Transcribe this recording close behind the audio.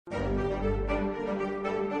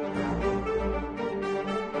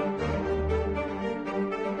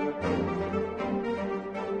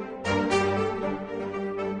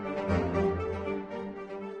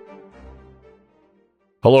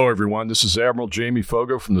Hello, everyone. This is Admiral Jamie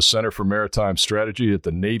Fogo from the Center for Maritime Strategy at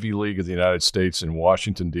the Navy League of the United States in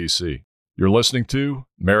Washington, D.C. You're listening to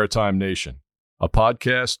Maritime Nation, a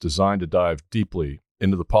podcast designed to dive deeply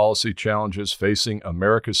into the policy challenges facing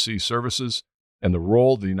America's sea services and the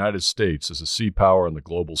role of the United States as a sea power on the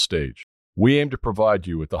global stage. We aim to provide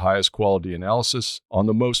you with the highest quality analysis on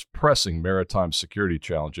the most pressing maritime security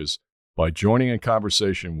challenges by joining in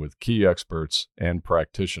conversation with key experts and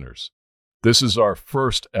practitioners. This is our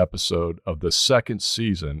first episode of the second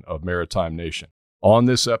season of Maritime Nation. On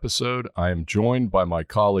this episode, I am joined by my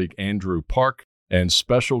colleague Andrew Park and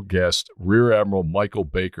special guest Rear Admiral Michael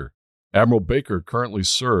Baker. Admiral Baker currently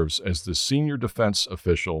serves as the Senior Defense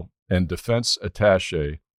Official and Defense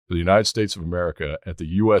Attache for the United States of America at the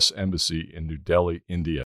U.S. Embassy in New Delhi,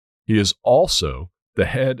 India. He is also the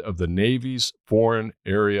head of the Navy's Foreign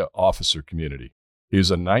Area Officer Community. He is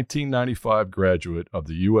a 1995 graduate of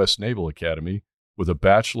the U.S. Naval Academy with a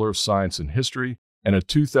Bachelor of Science in History and a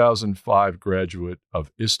 2005 graduate of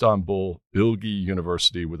Istanbul Bilgi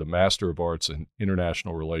University with a Master of Arts in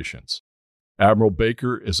International Relations. Admiral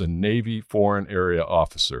Baker is a Navy Foreign Area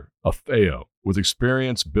Officer, a FAO, with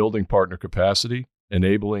experience building partner capacity,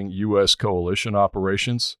 enabling U.S. coalition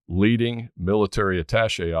operations, leading military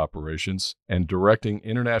attache operations, and directing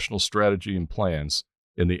international strategy and plans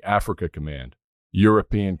in the Africa Command,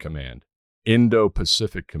 European Command,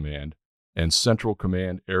 Indo-Pacific Command, and Central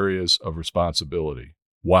Command areas of responsibility.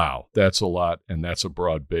 Wow, that's a lot, and that's a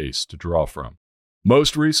broad base to draw from.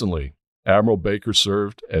 Most recently, Admiral Baker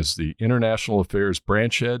served as the International Affairs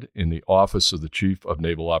Branch Head in the Office of the Chief of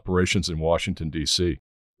Naval Operations in Washington, D.C.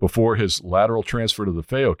 Before his lateral transfer to the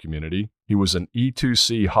FAO community, he was an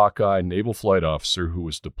E-2C Hawkeye naval flight officer who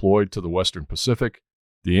was deployed to the Western Pacific,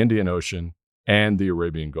 the Indian Ocean, and the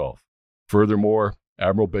Arabian Gulf. Furthermore,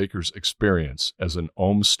 Admiral Baker's experience as an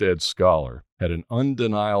Olmsted Scholar had an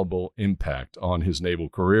undeniable impact on his naval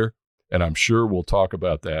career, and I'm sure we'll talk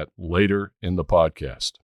about that later in the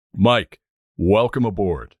podcast. Mike, welcome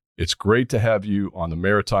aboard. It's great to have you on the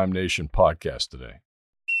Maritime Nation podcast today.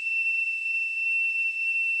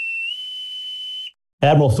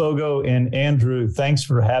 Admiral Fogo and Andrew, thanks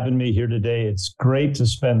for having me here today. It's great to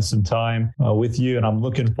spend some time with you, and I'm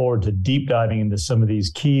looking forward to deep diving into some of these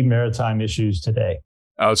key maritime issues today.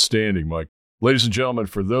 Outstanding, Mike. Ladies and gentlemen,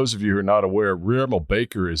 for those of you who are not aware, Rear Admiral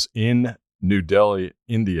Baker is in New Delhi,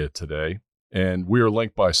 India today, and we are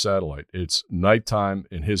linked by satellite. It's nighttime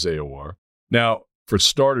in his AOR. Now, for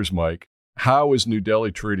starters, Mike, how is New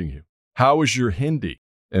Delhi treating you? How is your Hindi?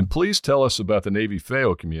 And please tell us about the Navy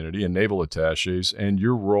FAO community and naval attaches and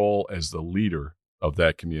your role as the leader of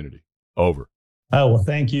that community. Over. Oh, well,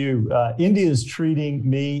 thank you. India is treating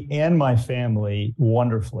me and my family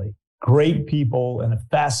wonderfully. Great people and a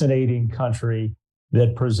fascinating country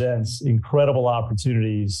that presents incredible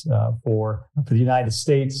opportunities for the United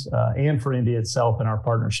States and for India itself in our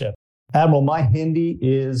partnership. Admiral, my Hindi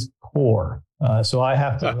is poor, so I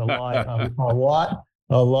have to rely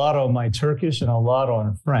a lot on my Turkish and a lot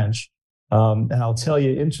on French. And I'll tell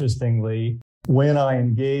you, interestingly, when I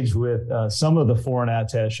engage with some of the foreign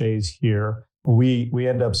attaches here, we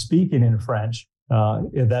end up speaking in French,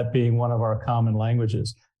 that being one of our common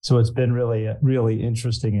languages. So it's been really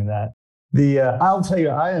interesting in that. I'll tell you,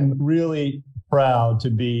 I am really proud to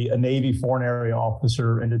be a Navy Foreign Area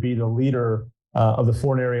Officer and to be the leader of the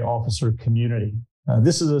Foreign Area Officer community.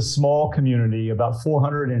 This is a small community, about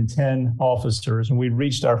 410 officers, and we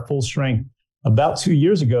reached our full strength about 2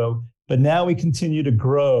 years ago, but now we continue to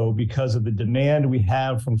grow because of the demand we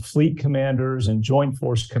have from fleet commanders and joint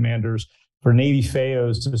force commanders for Navy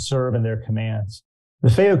FAOs to serve in their commands. The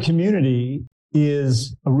FAO community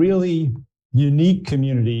is a really unique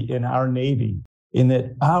community in our Navy in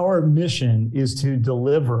that our mission is to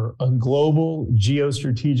deliver a global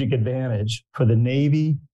geostrategic advantage for the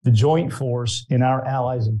Navy, the joint force, and our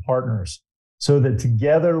allies and partners, so that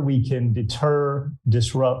together we can deter,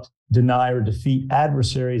 disrupt, deny, or defeat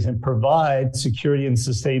adversaries and provide security and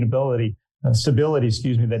stability,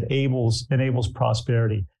 that enables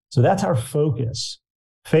prosperity. So that's our focus.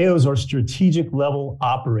 FAOs are strategic level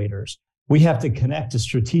operators. We have to connect to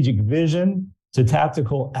strategic vision, to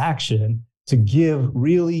tactical action, to give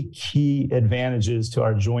really key advantages to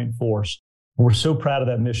our joint force. We're so proud of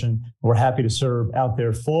that mission. We're happy to serve out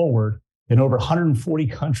there forward in over 140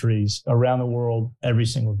 countries around the world every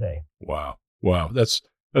single day. Wow. That's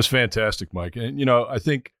fantastic, Mike. And, I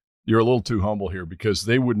think you're a little too humble here because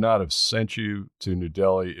they would not have sent you to New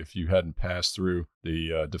Delhi if you hadn't passed through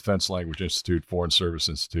the Defense Language Institute, Foreign Service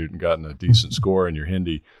Institute, and gotten a decent score in your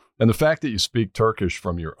Hindi. And the fact that you speak Turkish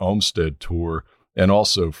from your Olmsted tour and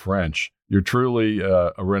also French. You're truly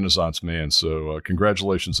a Renaissance man, so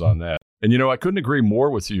congratulations on that. And, I couldn't agree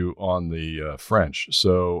more with you on the French.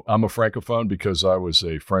 So I'm a Francophone because I was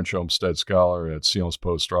a French Olmsted Scholar at Sciences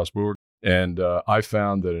Po Strasbourg. And I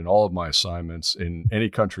found that in all of my assignments in any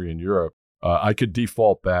country in Europe, I could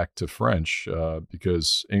default back to French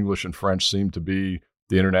because English and French seem to be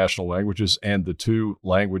the international languages and the two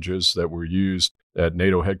languages that were used at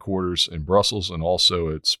NATO headquarters in Brussels and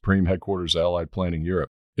also at Supreme Headquarters Allied Planning Europe.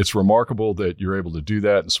 It's remarkable that you're able to do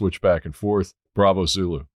that and switch back and forth. Bravo,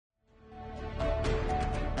 Zulu.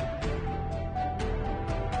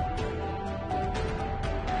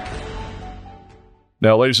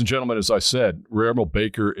 Now, ladies and gentlemen, as I said, Rear Admiral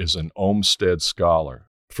Baker is an Olmsted Scholar.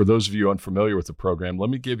 For those of you unfamiliar with the program, let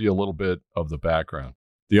me give you a little bit of the background.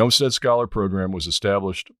 The Olmsted Scholar Program was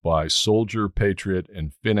established by soldier, patriot,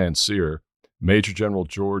 and financier Major General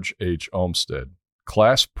George H. Olmsted,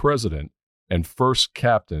 class president and first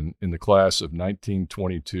captain in the class of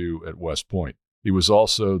 1922 at West Point. He was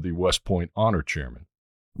also the West Point Honor Chairman.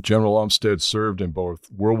 General Olmsted served in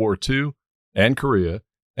both World War II and Korea,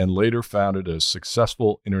 and later founded a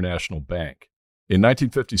successful international bank. In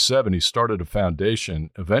 1957, he started a foundation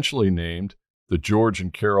eventually named the George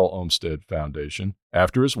and Carol Olmsted Foundation,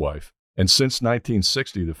 after his wife, and since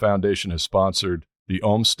 1960, the foundation has sponsored the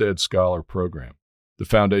Olmsted Scholar Program. The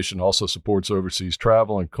foundation also supports overseas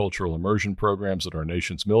travel and cultural immersion programs at our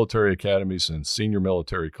nation's military academies and senior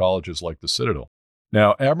military colleges like the Citadel.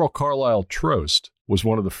 Now, Admiral Carlisle Trost was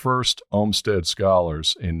one of the first Olmsted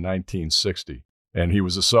Scholars in 1960. And he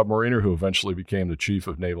was a submariner who eventually became the Chief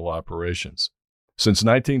of Naval Operations. Since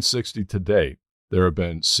 1960 to date, there have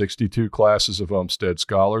been 62 classes of Olmsted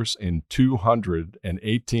Scholars in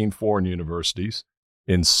 218 foreign universities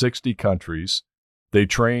in 60 countries. They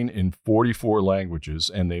train in 44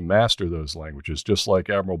 languages, and they master those languages, just like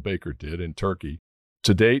Admiral Baker did in Turkey.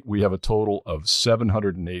 To date, we have a total of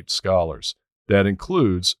 708 scholars. That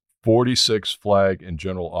includes 46 flag and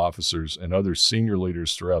general officers and other senior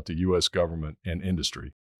leaders throughout the U.S. government and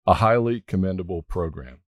industry. A highly commendable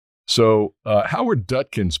program. So Howard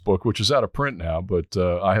Dutkin's book, which is out of print now, but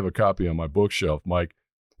I have a copy on my bookshelf, Mike,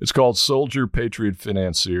 it's called Soldier, Patriot,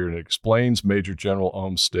 Financier, and it explains Major General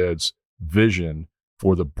Olmsted's vision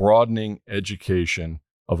for the broadening education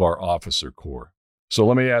of our officer corps. So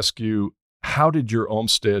let me ask you, how did your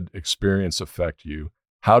Olmsted experience affect you?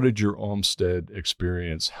 How did your Olmsted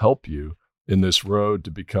experience help you in this road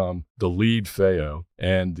to become the lead FAO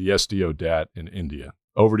and the SDO DAT in India?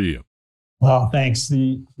 Over to you. Well, thanks.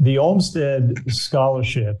 The Olmsted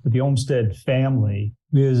Scholarship, the Olmsted family,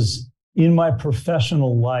 is in my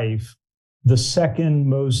professional life the second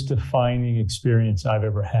most defining experience I've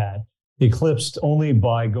ever had, eclipsed only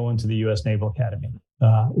by going to the U.S. Naval Academy,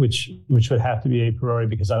 which would have to be a priori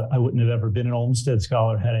because I wouldn't have ever been an Olmsted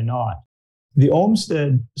Scholar had I not. The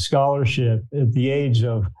Olmsted Scholarship at the age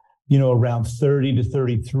of, around 30 to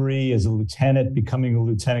 33 as a lieutenant, becoming a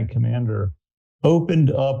lieutenant commander,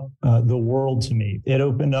 opened up the world to me. It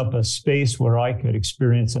opened up a space where I could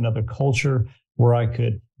experience another culture, where I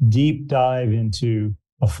could deep dive into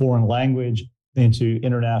a foreign language, into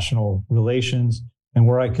international relations, and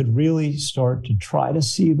where I could really start to try to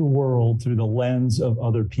see the world through the lens of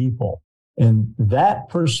other people. And that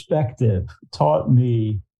perspective taught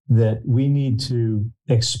me that we need to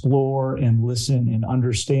explore and listen and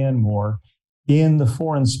understand more in the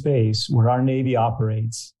foreign space where our Navy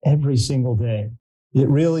operates every single day. It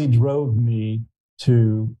really drove me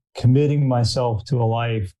to committing myself to a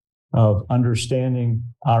life of understanding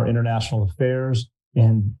our international affairs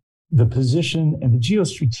and the position and the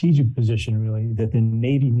geostrategic position really that the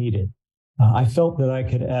Navy needed. I felt that I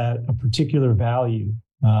could add a particular value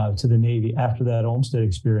to the Navy after that Olmsted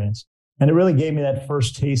experience. And it really gave me that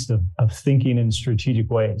first taste of thinking in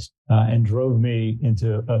strategic ways and drove me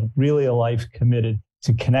into a life committed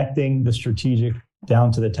to connecting the strategic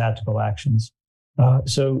down to the tactical actions.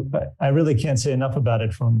 So I really can't say enough about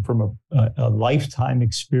it from a lifetime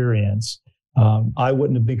experience. I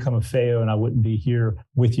wouldn't have become a FAO and I wouldn't be here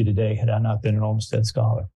with you today had I not been an Olmsted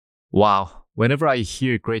Scholar. Wow. Whenever I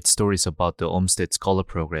hear great stories about the Olmsted Scholar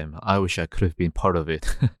Program, I wish I could have been part of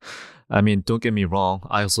it. I mean, don't get me wrong,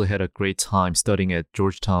 I also had a great time studying at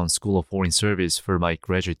Georgetown School of Foreign Service for my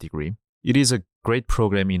graduate degree. It is a great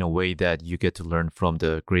program in a way that you get to learn from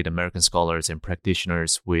the great American scholars and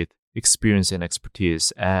practitioners with experience and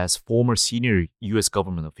expertise as former senior U.S.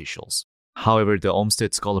 government officials. However, the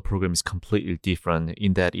Olmsted Scholar Program is completely different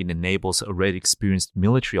in that it enables already experienced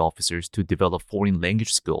military officers to develop foreign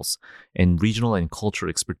language skills and regional and cultural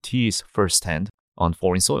expertise firsthand on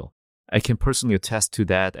foreign soil. I can personally attest to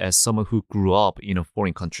that as someone who grew up in a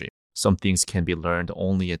foreign country. some things can be learned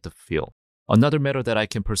only at the field. Another matter that I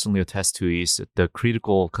can personally attest to is the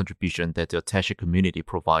critical contribution that the Attache community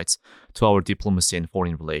provides to our diplomacy and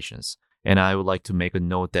foreign relations. And I would like to make a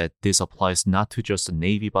note that this applies not to just the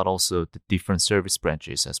Navy, but also the different service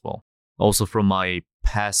branches as well. Also, from my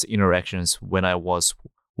past interactions when I was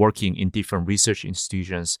working in different research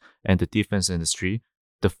institutions and the defense industry,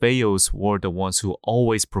 the FAOs were the ones who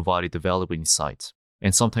always provided the valuable insights.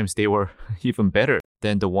 And sometimes they were even better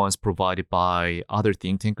than the ones provided by other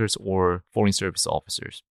think tankers or foreign service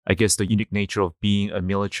officers. I guess the unique nature of being a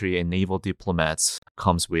military and naval diplomat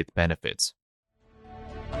comes with benefits.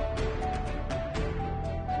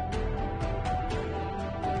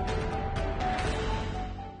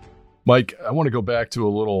 Mike, I want to go back to a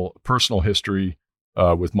little personal history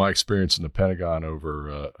with my experience in the Pentagon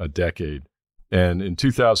over a decade. And in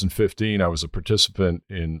 2015, I was a participant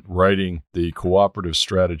in writing the cooperative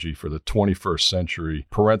strategy for the 21st century,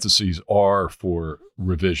 parentheses R for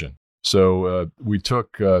revision. So we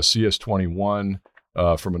took CS21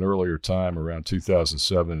 from an earlier time around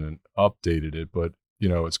 2007 and updated it. But, you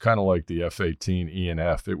know, it's kind of like the F-18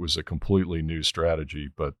 E&F. It was a completely new strategy,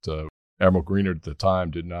 but Admiral Greenert at the time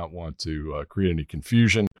did not want to create any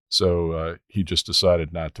confusion. So he just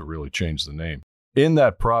decided not to really change the name. In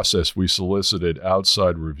that process, we solicited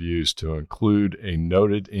outside reviews to include a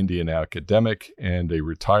noted Indian academic and a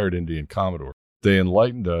retired Indian Commodore. They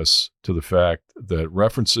enlightened us to the fact that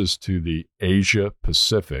references to the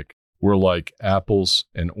Asia-Pacific were like apples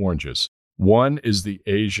and oranges. One is the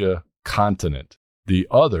Asia continent. The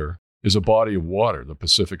other is a body of water, the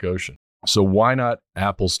Pacific Ocean. So why not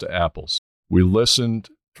apples to apples? We listened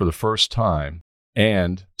for the first time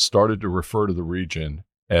and started to refer to the region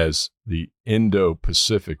as the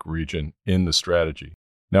Indo-Pacific region in the strategy.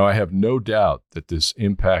 Now, I have no doubt that this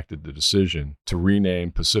impacted the decision to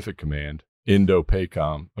rename Pacific Command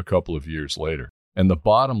Indo-PACOM a couple of years later. And the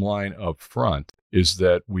bottom line up front is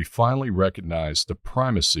that we finally recognize the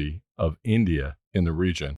primacy of India in the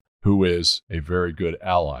region, who is a very good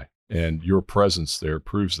ally. And your presence there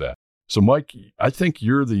proves that. So, Mike, I think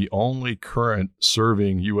you're the only current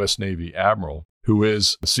serving U.S. Navy admiral who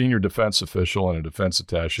is a senior defense official and a defense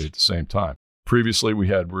attaché at the same time. Previously, we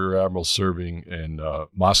had Rear Admirals serving in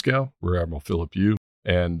Moscow, Rear Admiral Philip Yu,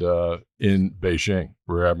 and in Beijing,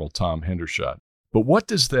 Rear Admiral Tom Hendershot. But what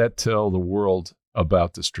does that tell the world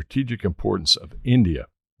about the strategic importance of India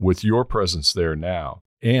with your presence there now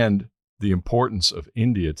and the importance of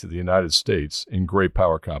India to the United States in great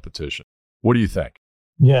power competition? What do you think?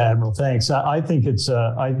 Yeah, Admiral, thanks. I think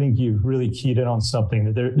I think you've really keyed in on something.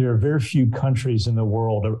 That there are very few countries in the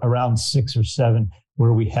world, around 6 or 7,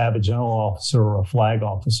 where we have a general officer or a flag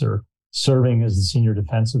officer serving as the senior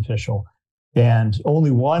defense official, and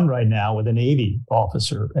only one right now with a Navy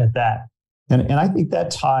officer at that. And I think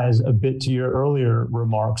that ties a bit to your earlier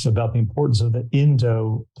remarks about the importance of the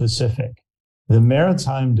Indo-Pacific. The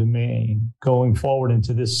maritime domain going forward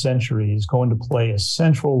into this century is going to play a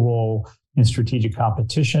central role in strategic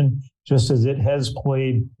competition, just as it has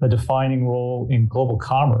played a defining role in global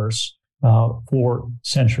commerce for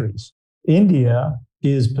centuries. India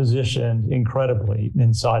is positioned incredibly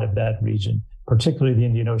inside of that region, particularly the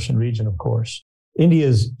Indian Ocean region, of course.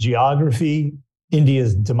 India's geography,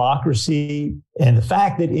 India's democracy, and the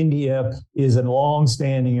fact that India is a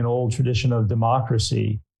long-standing and old tradition of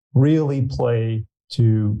democracy really play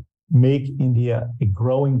to make India a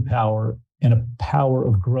growing power and a power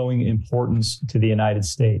of growing importance to the United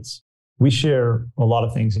States. We share a lot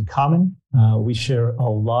of things in common. We share a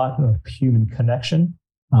lot of human connection,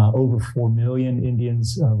 over 4 million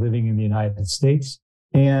Indians living in the United States.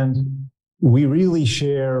 And we really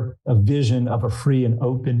share a vision of a free and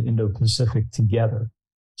open Indo-Pacific together.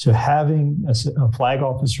 So having a flag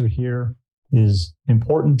officer here is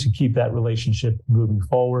important to keep that relationship moving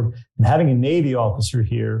forward. And having a Navy officer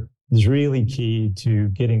here is really key to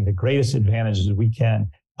getting the greatest advantages we can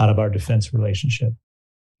out of our defense relationship.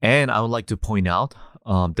 And I would like to point out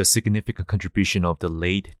the significant contribution of the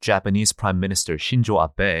late Japanese Prime Minister Shinzo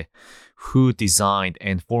Abe, who designed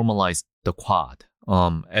and formalized the Quad.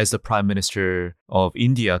 As the Prime Minister of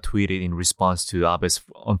India tweeted in response to Abe's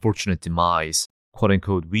unfortunate demise, quote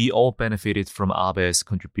unquote, "We all benefited from Abe's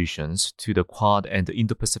contributions to the Quad and the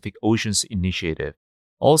Indo-Pacific Oceans Initiative."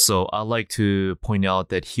 Also, I'd like to point out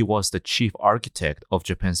that he was the chief architect of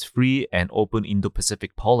Japan's free and open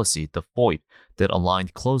Indo-Pacific policy, the FOIP, that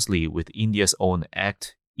aligned closely with India's own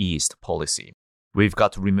Act East policy. We've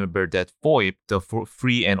got to remember that FOIP, the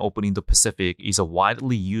Free and Open Indo-Pacific, is a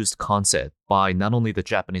widely used concept by not only the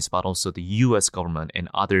Japanese but also the US government and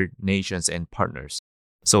other nations and partners.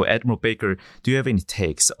 So, Admiral Baker, do you have any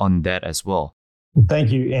takes on that as well? Well,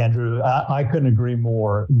 thank you, Andrew. I couldn't agree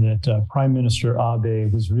more that Prime Minister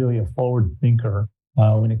Abe was really a forward thinker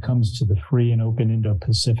when it comes to the free and open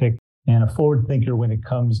Indo-Pacific, and a forward thinker when it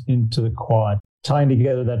comes into the Quad, tying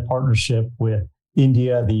together that partnership with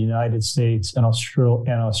India, the United States, and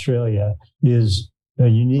Australia is a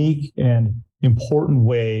unique and important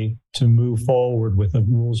way to move forward with a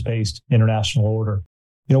rules-based international order.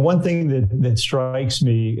 You know, one thing that strikes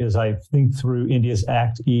me as I think through India's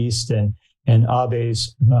Act East and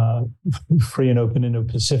Abe's free and open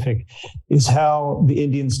Indo-Pacific is how the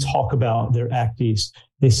Indians talk about their Act East.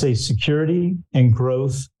 They say security and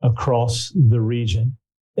growth across the region.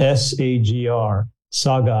 SAGR,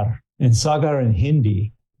 Sagar. And Sagar in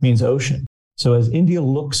Hindi means ocean. So as India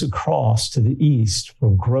looks across to the east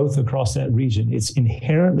for growth across that region, it's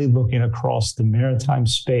inherently looking across the maritime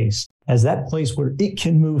space as that place where it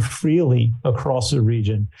can move freely across the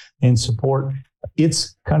region and support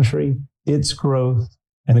its country, its growth,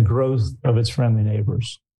 and the growth of its friendly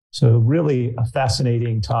neighbors. So really a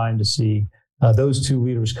fascinating time to see those two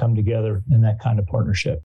leaders come together in that kind of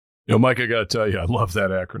partnership. You know, Mike, I got to tell you, I love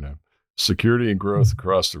that acronym. Security and growth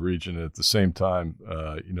across the region, and at the same time,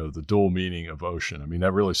 the dual meaning of ocean. I mean,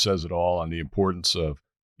 that really says it all on the importance of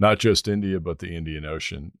not just India, but the Indian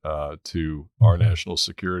Ocean to our national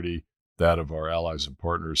security, that of our allies and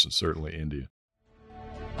partners, and certainly India.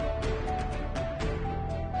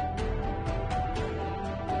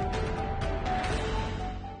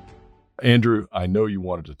 Andrew, I know you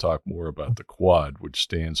wanted to talk more about the Quad, which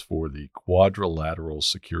stands for the Quadrilateral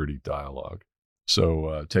Security Dialogue.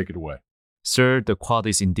 So take it away. Sir, the Quad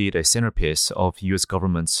is indeed a centerpiece of U.S.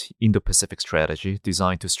 government's Indo-Pacific strategy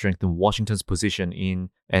designed to strengthen Washington's position in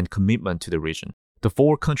and commitment to the region. The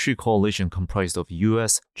four-country coalition comprised of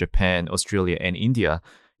U.S., Japan, Australia, and India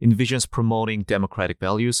envisions promoting democratic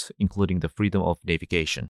values, including the freedom of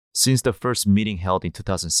navigation. Since the first meeting held in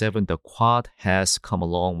 2007, the Quad has come a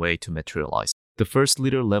long way to materialize. The first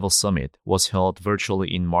leader-level summit was held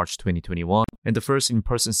virtually in March 2021, and the first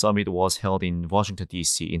in-person summit was held in Washington,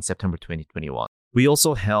 D.C. in September 2021. We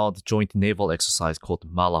also held joint naval exercise called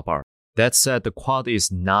Malabar. That said, the Quad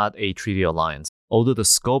is not a treaty alliance. Although the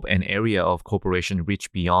scope and area of cooperation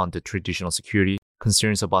reach beyond the traditional security,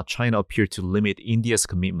 concerns about China appear to limit India's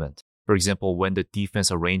commitment. For example, when the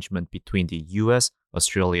defense arrangement between the U.S.,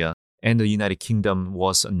 Australia, and the United Kingdom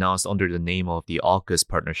was announced under the name of the AUKUS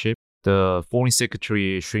partnership, the Foreign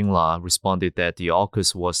Secretary Shringla responded that the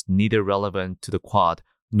AUKUS was neither relevant to the Quad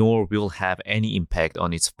nor will have any impact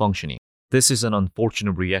on its functioning. This is an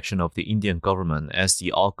unfortunate reaction of the Indian government, as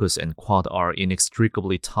the AUKUS and Quad are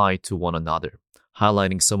inextricably tied to one another,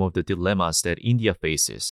 highlighting some of the dilemmas that India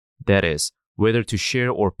faces. That is, whether to share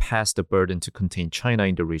or pass the burden to contain China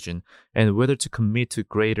in the region, and whether to commit to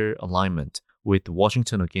greater alignment with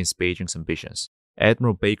Washington against Beijing's ambitions.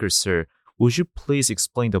 Admiral Baker, sir, would you please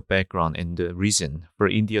explain the background and the reason for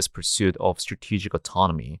India's pursuit of strategic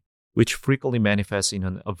autonomy, which frequently manifests in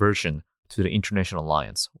an aversion to the international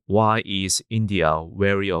alliance? Why is India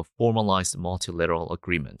wary of formalized multilateral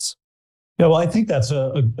agreements? Yeah, well, I think that's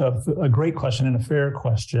a great question and a fair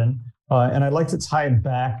question. And I'd like to tie it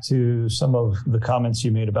back to some of the comments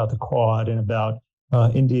you made about the Quad and about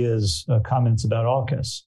India's comments about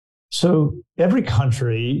AUKUS. So every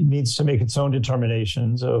country needs to make its own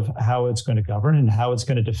determinations of how it's going to govern and how it's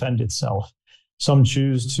going to defend itself. Some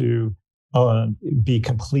choose to be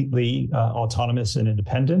completely autonomous and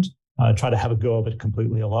independent, try to have a go of it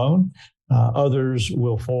completely alone. Others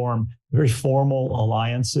will form very formal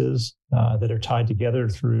alliances that are tied together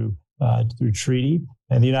through treaty.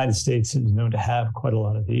 And the United States is known to have quite a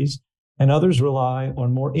lot of these. And others rely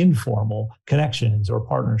on more informal connections or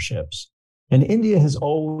partnerships. And India has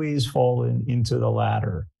always fallen into the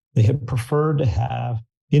latter. They have preferred to have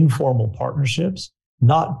informal partnerships,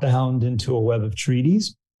 not bound into a web of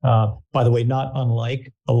treaties. By the way, not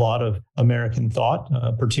unlike a lot of American thought,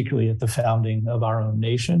 particularly at the founding of our own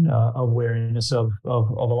nation, awareness of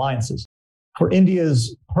alliances. For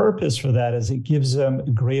India's purpose for that is it gives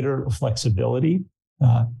them greater flexibility.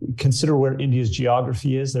 Consider where India's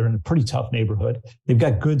geography is. They're in a pretty tough neighborhood. They've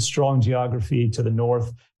got good, strong geography to the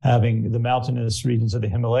north, having the mountainous regions of the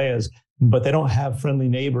Himalayas, but they don't have friendly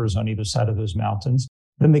neighbors on either side of those mountains.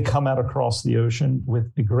 Then they come out across the ocean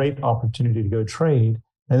with the great opportunity to go trade,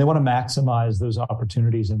 and they want to maximize those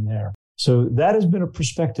opportunities in there. So that has been a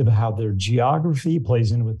perspective of how their geography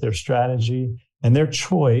plays in with their strategy and their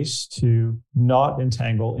choice to not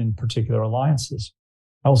entangle in particular alliances.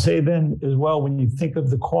 I'll say then as well, when you think of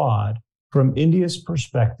the Quad, from India's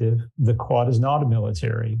perspective, the Quad is not a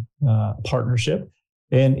military partnership,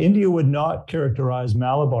 and India would not characterize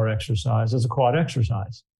Malabar exercise as a Quad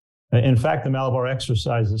exercise. In fact, the Malabar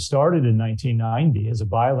exercises started in 1990 as a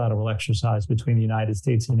bilateral exercise between the United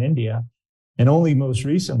States and India. And only most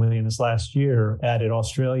recently, in this last year, added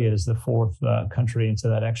Australia as the fourth country into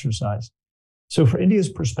that exercise. So for India's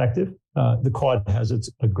perspective, the Quad has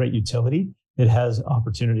a great utility. It has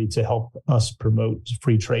opportunity to help us promote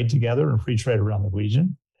free trade together and free trade around the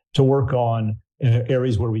region, to work on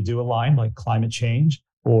areas where we do align, like climate change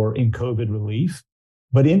or in COVID relief.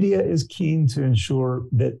 But India is keen to ensure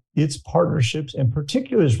that its partnerships, and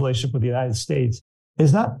particularly its relationship with the United States,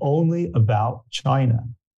 is not only about China.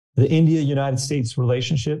 The India-United States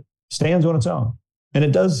relationship stands on its own, and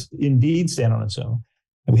it does indeed stand on its own.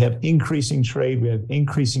 And we have increasing trade, we have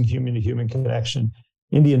increasing human-to-human connection.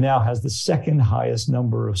 India now has the second highest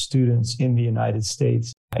number of students in the United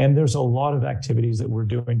States, and there's a lot of activities that we're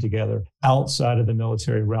doing together outside of the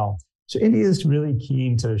military realm. So India is really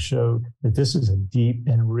keen to show that this is a deep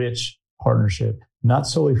and rich partnership, not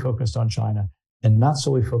solely focused on China and not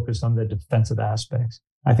solely focused on the defensive aspects.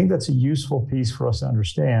 I think that's a useful piece for us to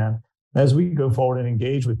understand as we go forward and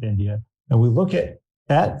engage with India. And we look at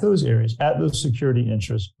those areas, at those security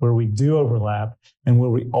interests where we do overlap and where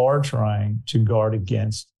we are trying to guard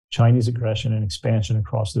against Chinese aggression and expansion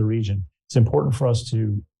across the region. It's important for us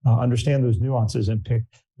to understand those nuances and pick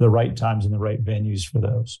the right times and the right venues for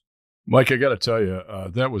those. Mike, I got to tell you,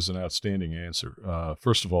 that was an outstanding answer.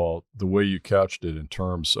 First of all, the way you couched it in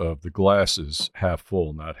terms of the glass is half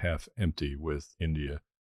full, not half empty with India.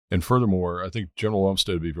 And furthermore, I think General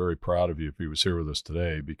Olmsted would be very proud of you if he was here with us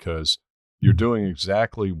today, because you're doing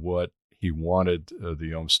exactly what he wanted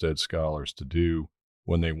the Olmsted scholars to do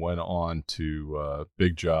when they went on to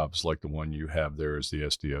big jobs like the one you have there as the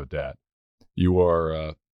SDO DAT. You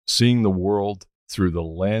are seeing the world through the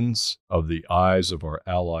lens of the eyes of our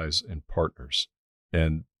allies and partners.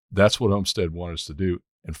 And that's what Olmsted wanted us to do.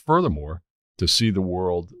 And furthermore, to see the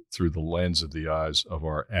world through the lens of the eyes of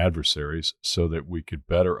our adversaries so that we could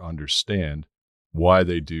better understand why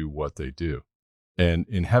they do what they do. And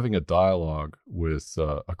in having a dialogue with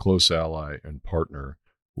a close ally and partner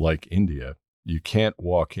like India, you can't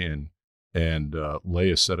walk in and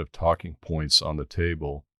lay a set of talking points on the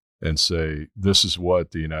table and say, this is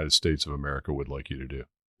what the United States of America would like you to do.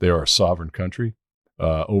 They are a sovereign country,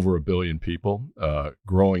 over 1 billion people,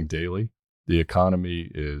 growing daily. The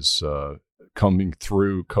economy is coming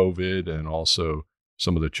through COVID and also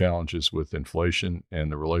some of the challenges with inflation,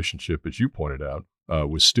 and the relationship, as you pointed out,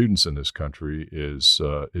 with students in this country is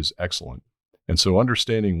excellent. And so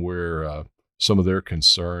understanding where some of their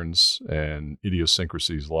concerns and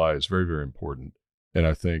idiosyncrasies lie is very, very important. And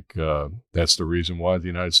I think that's the reason why the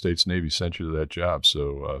United States Navy sent you to that job.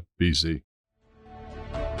 So BZ.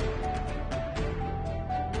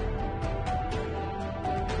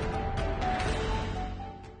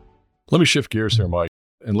 Let me shift gears here, Mike,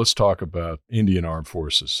 and let's talk about Indian Armed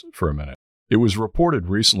Forces for a minute. It was reported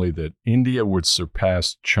recently that India would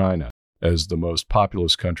surpass China as the most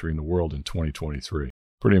populous country in the world in 2023.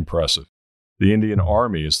 Pretty impressive. The Indian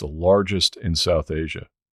Army is the largest in South Asia,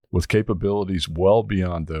 with capabilities well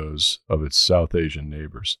beyond those of its South Asian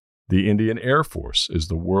neighbors. The Indian Air Force is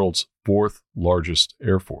the world's fourth largest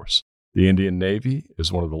air force. The Indian Navy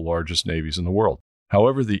is one of the largest navies in the world.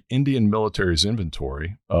 However, the Indian military's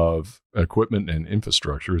inventory of equipment and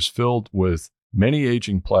infrastructure is filled with many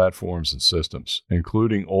aging platforms and systems,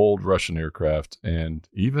 including old Russian aircraft and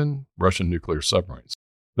even Russian nuclear submarines.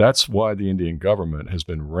 That's why the Indian government has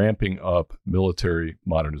been ramping up military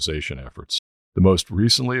modernization efforts. The most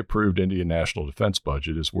recently approved Indian national defense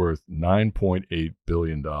budget is worth $9.8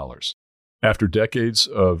 billion. After decades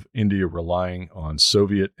of India relying on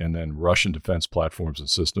Soviet and then Russian defense platforms and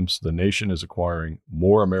systems, the nation is acquiring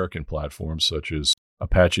more American platforms such as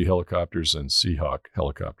Apache helicopters and Seahawk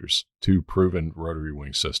helicopters, two proven rotary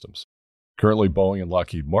wing systems. Currently, Boeing and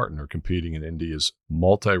Lockheed Martin are competing in India's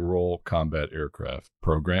multi-role combat aircraft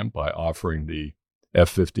program by offering the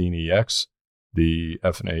F-15EX, the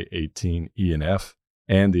F/A-18E and F,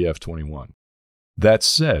 and the F-21. That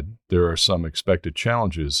said, there are some expected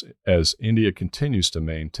challenges as India continues to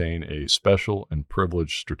maintain a special and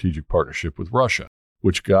privileged strategic partnership with Russia,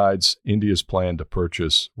 which guides India's plan to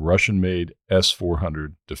purchase Russian-made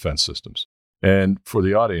S-400 defense systems. And for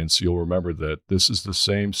the audience, you'll remember that this is the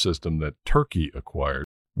same system that Turkey acquired,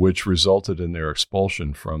 which resulted in their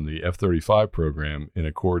expulsion from the F-35 program in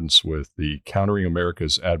accordance with the Countering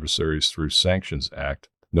America's Adversaries Through Sanctions Act,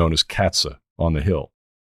 known as CAATSA, on the Hill.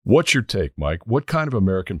 What's your take, Mike? What kind of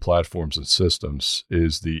American platforms and systems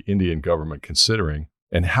is the Indian government considering,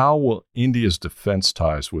 and how will India's defense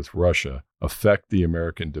ties with Russia affect the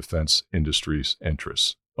American defense industry's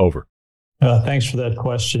interests? Over. Thanks for that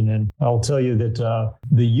question. And I'll tell you that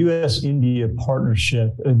the U.S.-India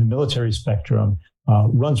partnership in the military spectrum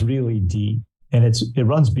runs really deep. And it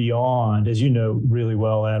runs beyond, as you know really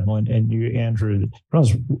well, Admiral, and you, Andrew, it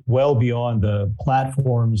runs well beyond the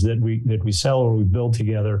platforms that we sell or we build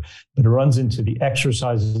together, but it runs into the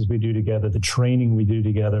exercises we do together, the training we do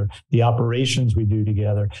together, the operations we do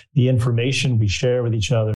together, the information we share with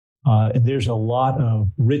each other. And there's a lot of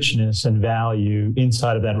richness and value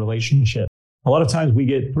inside of that relationship. A lot of times we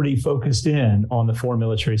get pretty focused in on the foreign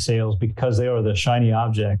military sales because they are the shiny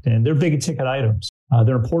object and they're big ticket items.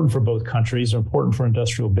 They're important for both countries, they're important for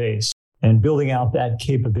industrial base. And building out that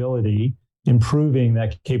capability, improving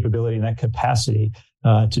that capability and that capacity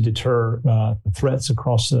to deter threats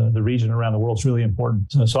across the region around the world is really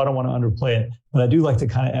important. So I don't want to underplay it, but I do like to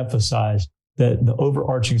kind of emphasize that the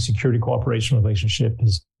overarching security cooperation relationship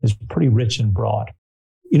is pretty rich and broad.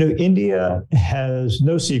 You know, India has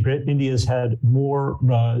no secret. India's had more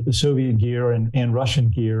Soviet gear and Russian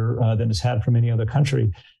gear than it's had from any other country.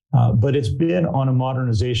 But it's been on a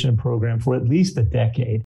modernization program for at least a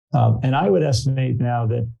decade. And I would estimate now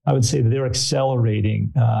that I would say that they're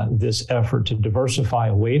accelerating this effort to diversify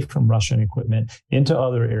away from Russian equipment into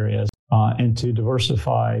other areas and to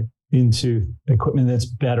diversify into equipment that's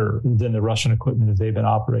better than the Russian equipment that they've been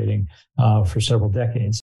operating for several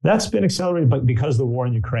decades. That's been accelerated, but because of the war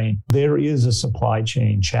in Ukraine, there is a supply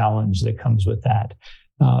chain challenge that comes with that.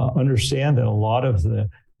 Understand that a lot of the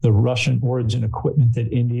Russian origin equipment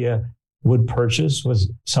that India would purchase was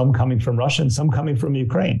some coming from Russia and some coming from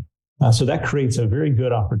Ukraine. So that creates a very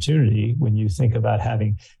good opportunity when you think about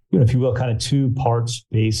having, if you will, kind of two parts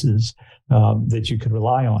bases that you could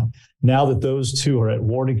rely on. Now that those two are at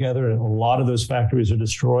war together and a lot of those factories are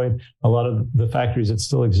destroyed, a lot of the factories that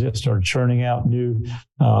still exist are churning out new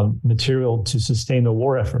material to sustain the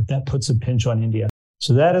war effort. That puts a pinch on India.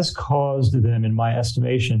 So that has caused them, in my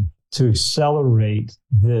estimation, to accelerate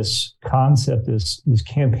this concept, this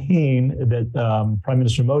campaign that Prime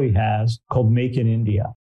Minister Modi has called Make in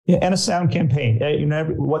India. And a sound campaign.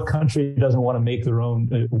 What country doesn't want to make their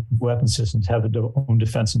own weapon systems, have their own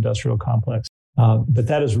defense industrial complex? But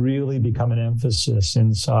that has really become an emphasis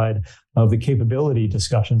inside of the capability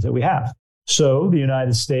discussions that we have. So the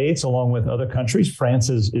United States, along with other countries, France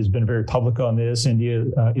has been very public on this. India,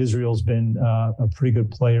 Israel's been a pretty good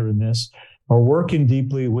player in this, are working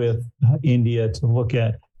deeply with India to look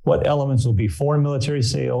at what elements will be foreign military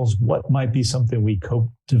sales, what might be something we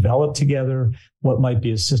co-develop together, what might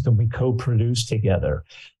be a system we co-produce together.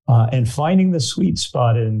 And finding the sweet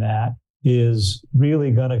spot in that is really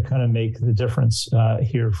going to kind of make the difference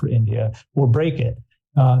here for India or break it.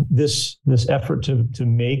 This effort to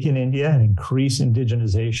make in India and increase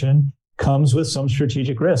indigenization comes with some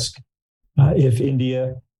strategic risk. If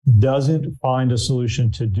India doesn't find a solution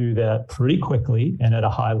to do that pretty quickly and at a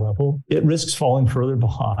high level, it risks falling further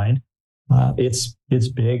behind its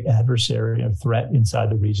big adversary or threat inside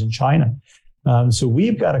the region, China. So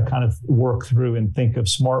we've got to kind of work through and think of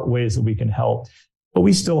smart ways that we can help, but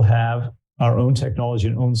we still have our own technology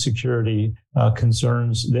and own security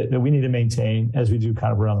concerns that we need to maintain as we do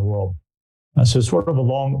kind of around the world. So sort of a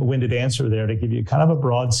long-winded answer there to give you kind of a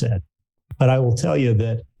broad set, but I will tell you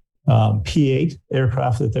that P-8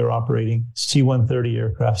 aircraft that they're operating, C-130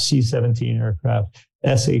 aircraft, C-17 aircraft,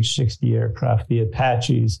 SH-60 aircraft, the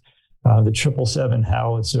Apaches, the 777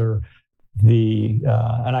 howitzer,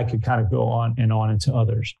 and I could kind of go on into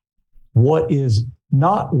others. What is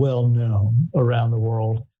not well known around the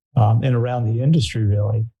world and around the industry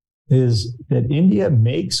really is that India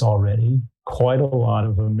makes already quite a lot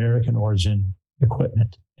of American origin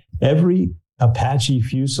equipment. Every Apache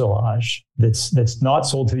fuselage that's not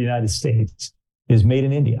sold to the United States is made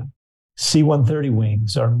in India. C-130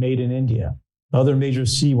 wings are made in India. Other major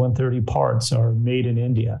C-130 parts are made in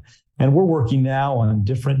India. And we're working now on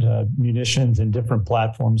different munitions and different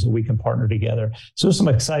platforms that we can partner together. So there's some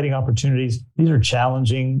exciting opportunities. These are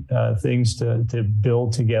challenging things to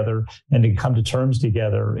build together and to come to terms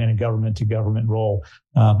together in a government-to-government role.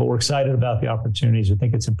 But we're excited about the opportunities. We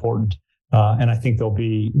think it's important. And I think there'll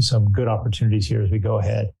be some good opportunities here as we go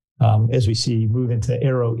ahead, as we move into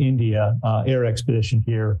Aero India air expedition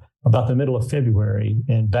here about the middle of February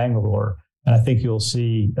in Bangalore. And I think you'll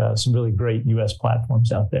see some really great U.S.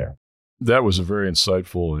 platforms out there. That was a very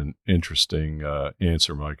insightful and interesting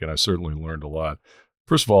answer, Mike, and I certainly learned a lot.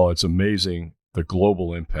 First of all, it's amazing the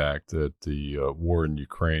global impact that the war in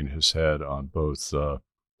Ukraine has had on both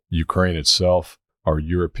Ukraine itself, our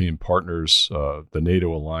European partners, the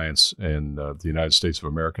NATO alliance, and the United States of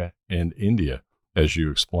America, and India, as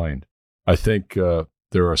you explained. I think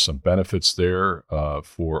there are some benefits there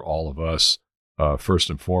for all of us First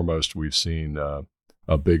and foremost, we've seen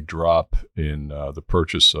a big drop in the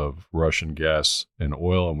purchase of Russian gas and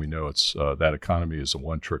oil, and we know it's that economy is a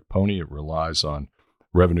one-trick pony. It relies on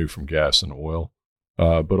revenue from gas and oil,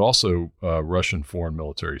 but also Russian foreign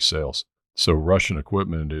military sales. So Russian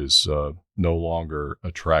equipment is no longer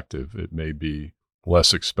attractive. It may be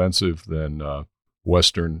less expensive than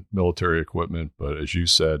Western military equipment, but as you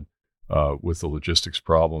said, with the logistics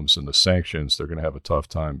problems and the sanctions, they're going to have a tough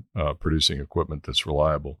time producing equipment that's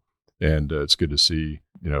reliable. And it's good to see,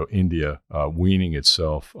 India weaning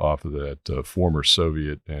itself off of that former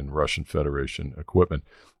Soviet and Russian Federation equipment.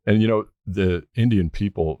 And, the Indian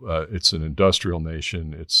people, it's an industrial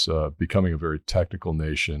nation. It's becoming a very technical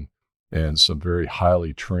nation, and some very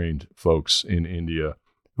highly trained folks in India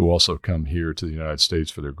who also come here to the United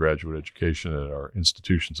States for their graduate education at our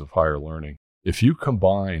institutions of higher learning. If you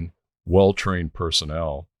combine well-trained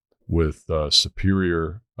personnel with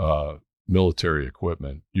superior military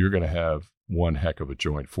equipment, you're going to have one heck of a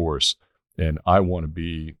joint force. And I want to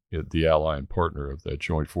be the ally and partner of that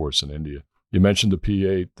joint force in India. You mentioned the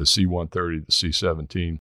P-8, the C-130, the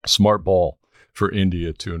C-17. Smart ball for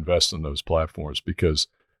India to invest in those platforms because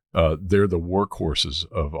they're the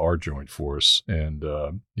workhorses of our joint force. And,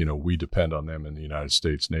 we depend on them in the United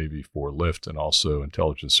States Navy for lift and also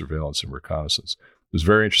intelligence, surveillance, and reconnaissance. It was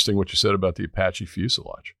very interesting what you said about the Apache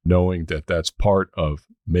fuselage, knowing that that's part of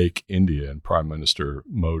Make India and Prime Minister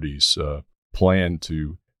Modi's plan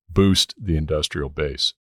to boost the industrial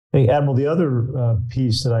base. Hey, Admiral, the other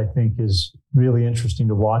piece that I think is really interesting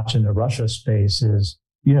to watch in the Russia space is,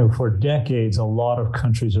 for decades, a lot of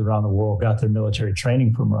countries around the world got their military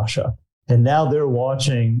training from Russia. And now they're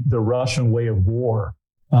watching the Russian way of war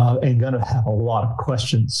and going to have a lot of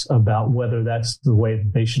questions about whether that's the way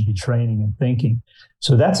that they should be training and thinking.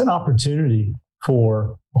 So that's an opportunity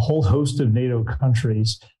for a whole host of NATO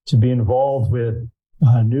countries to be involved with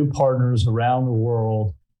new partners around the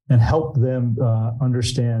world and help them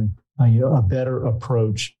understand a better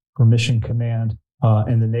approach for mission command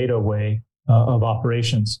and the NATO way of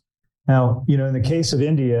operations. Now, in the case of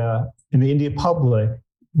India, in the India public,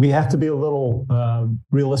 we have to be a little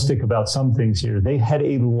realistic about some things here. They had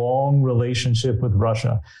a long relationship with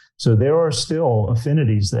Russia, so there are still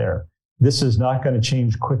affinities there. This is not going to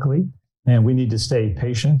change quickly, and we need to stay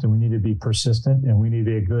patient, and we need to be persistent, and we need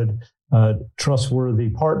to be a good, trustworthy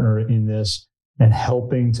partner in this and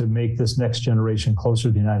helping to make this next generation closer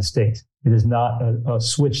to the United States. It is not a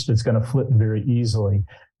switch that's going to flip very easily.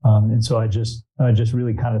 And so I just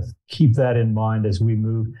really kind of keep that in mind as we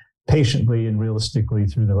move patiently and realistically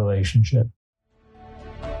through the relationship.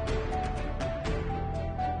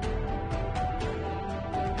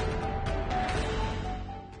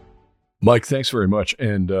 Mike, thanks very much.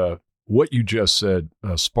 And what you just said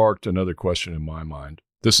sparked another question in my mind.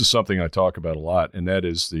 This is something I talk about a lot, and that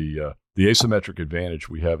is the asymmetric advantage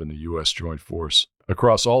we have in the U.S. Joint Force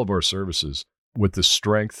across all of our services with the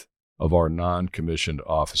strength of our non-commissioned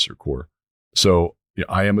officer corps. So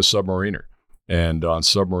I am a submariner, and on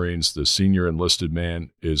submarines, the senior enlisted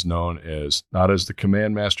man is known as not as the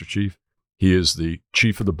command master chief, he is the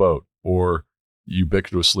chief of the boat, or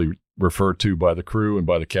ubiquitously referred to by the crew and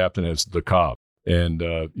by the captain as the cob. And,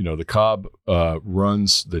 the cob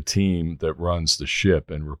runs the team that runs the ship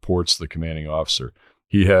and reports the commanding officer.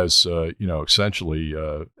 He has, essentially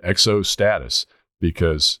exo status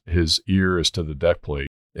because his ear is to the deck plate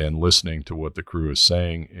and listening to what the crew is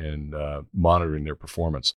saying and monitoring their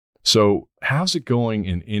performance. So how's it going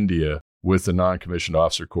in India with the non-commissioned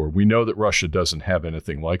officer corps? We know that Russia doesn't have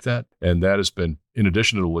anything like that. And that has been, in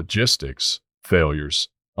addition to the logistics failures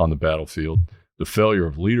on the battlefield, the failure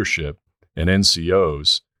of leadership and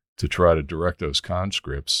NCOs to try to direct those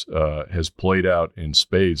conscripts has played out in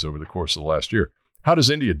spades over the course of the last year. How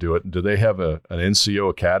does India do it? Do they have an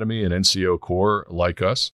NCO academy, an NCO corps like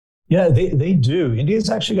us? Yeah, they do. India's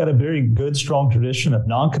actually got a very good, strong tradition of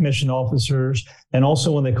non-commissioned officers and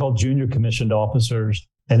also what they call junior commissioned officers,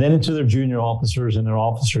 and then into their junior officers and their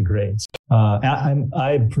officer grades.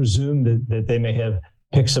 I presume that they may have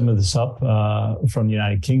picked some of this up from the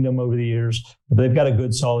United Kingdom over the years, but they've got a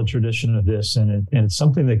good, solid tradition of this, and it's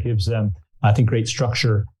something that gives them, I think, great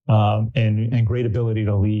structure and great ability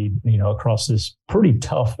to lead, across this pretty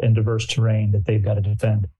tough and diverse terrain that they've got to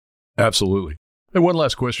defend. Absolutely. And one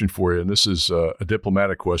last question for you, and this is a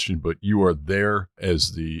diplomatic question, but you are there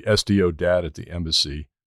as the SDO dad at the embassy.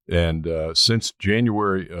 And since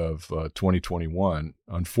January of 2021,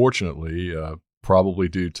 unfortunately, probably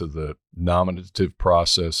due to the nominative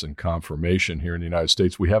process and confirmation here in the United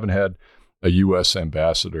States, we haven't had a U.S.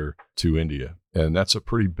 ambassador to India. And that's a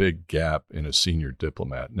pretty big gap in a senior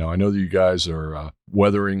diplomat. Now, I know that you guys are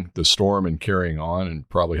weathering the storm and carrying on and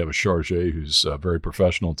probably have a charge who's very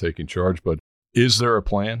professional and taking charge, but is there a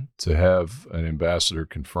plan to have an ambassador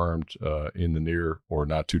confirmed in the near or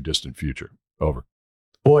not too distant future? Over.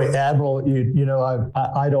 Boy, Admiral, you know,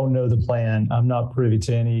 I don't know the plan. I'm not privy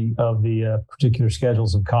to any of the particular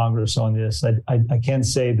schedules of Congress on this. I can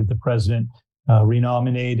say that the president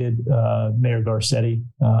renominated Mayor Garcetti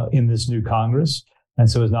in this new Congress, and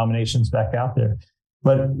so his nomination's back out there.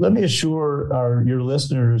 But let me assure your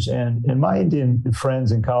listeners and my Indian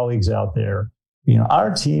friends and colleagues out there, you know,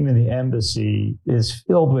 our team in the embassy is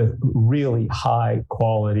filled with really high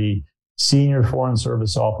quality senior Foreign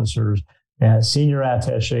Service officers and senior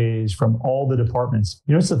attaches from all the departments.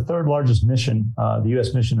 You know, it's the third largest mission, the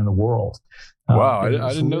U.S. mission in the world. Wow, I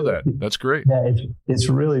didn't know that. That's great. Yeah, it's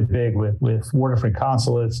really big with 4 different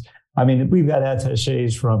consulates. I mean, we've got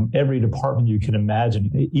attaches from every department you can imagine,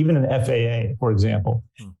 even in the FAA, for example.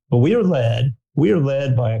 But we are led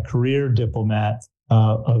by a career diplomat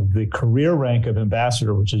of the career rank of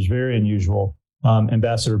ambassador, which is very unusual.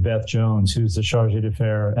 Ambassador Beth Jones, who's the charge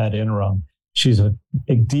d'affaires ad interim. She's a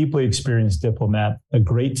deeply experienced diplomat, a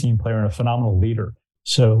great team player, and a phenomenal leader.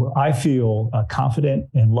 So I feel confident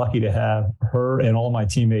and lucky to have her and all my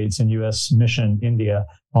teammates in U.S. Mission India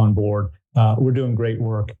on board. We're doing great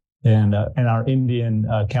work, and our Indian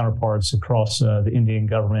counterparts across the Indian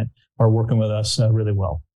government are working with us really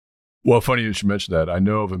well. Well, funny you should mention that. I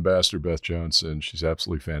know of Ambassador Beth Jones, and she's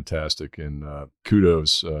absolutely fantastic. And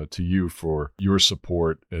kudos to you for your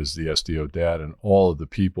support as the SDO dad and all of the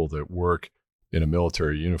people that work in a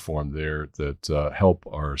military uniform there that help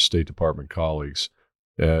our State Department colleagues.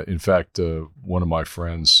 In fact, one of my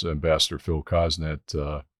friends, Ambassador Phil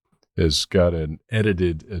Cosnet, has got an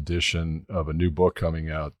edited edition of a new book coming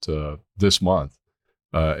out this month,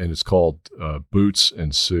 and it's called Boots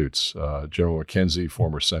and Suits. General McKenzie,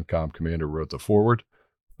 former CENTCOM commander, wrote the foreword.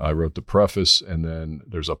 I wrote the preface, and then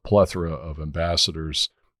there's a plethora of ambassadors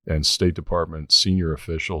and State Department senior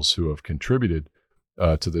officials who have contributed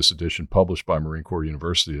to this edition published by Marine Corps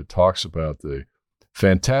University. It talks about the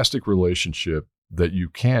fantastic relationship that you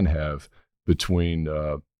can have between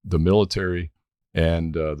the military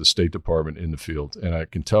and the State Department in the field. And I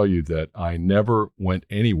can tell you that I never went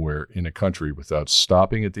anywhere in a country without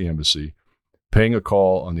stopping at the embassy, paying a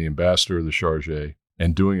call on the ambassador or the charge,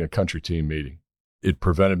 and doing a country team meeting. It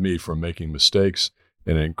prevented me from making mistakes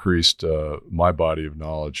and increased my body of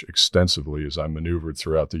knowledge extensively as I maneuvered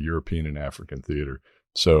throughout the European and African theater.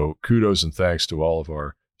 So kudos and thanks to all of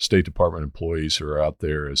our State Department employees who are out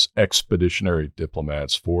there as expeditionary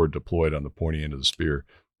diplomats forward deployed on the pointy end of the spear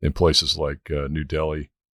in places like New Delhi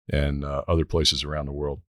and other places around the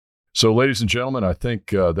world. So, ladies and gentlemen, I think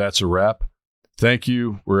that's a wrap. Thank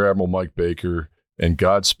you, Rear Admiral Mike Baker, and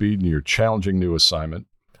Godspeed in your challenging new assignment.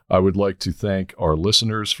 I would like to thank our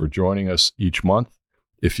listeners for joining us each month.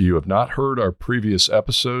 If you have not heard our previous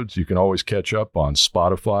episodes, you can always catch up on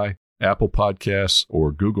Spotify, Apple Podcasts,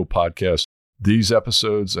 or Google Podcasts. These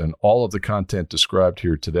episodes and all of the content described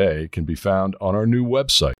here today can be found on our new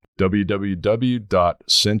website,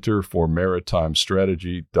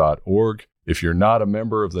 www.centerformaritimestrategy.org. If you're not a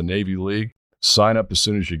member of the Navy League, sign up as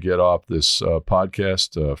soon as you get off this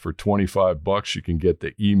podcast. For $25, you can get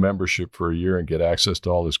the e-membership for a year and get access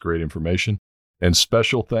to all this great information. And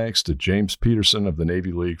special thanks to James Peterson of the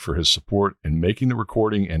Navy League for his support in making the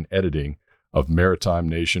recording and editing of Maritime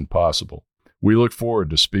Nation possible. We look forward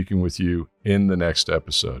to speaking with you in the next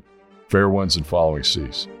episode. Fair winds and following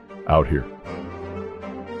seas. Out here.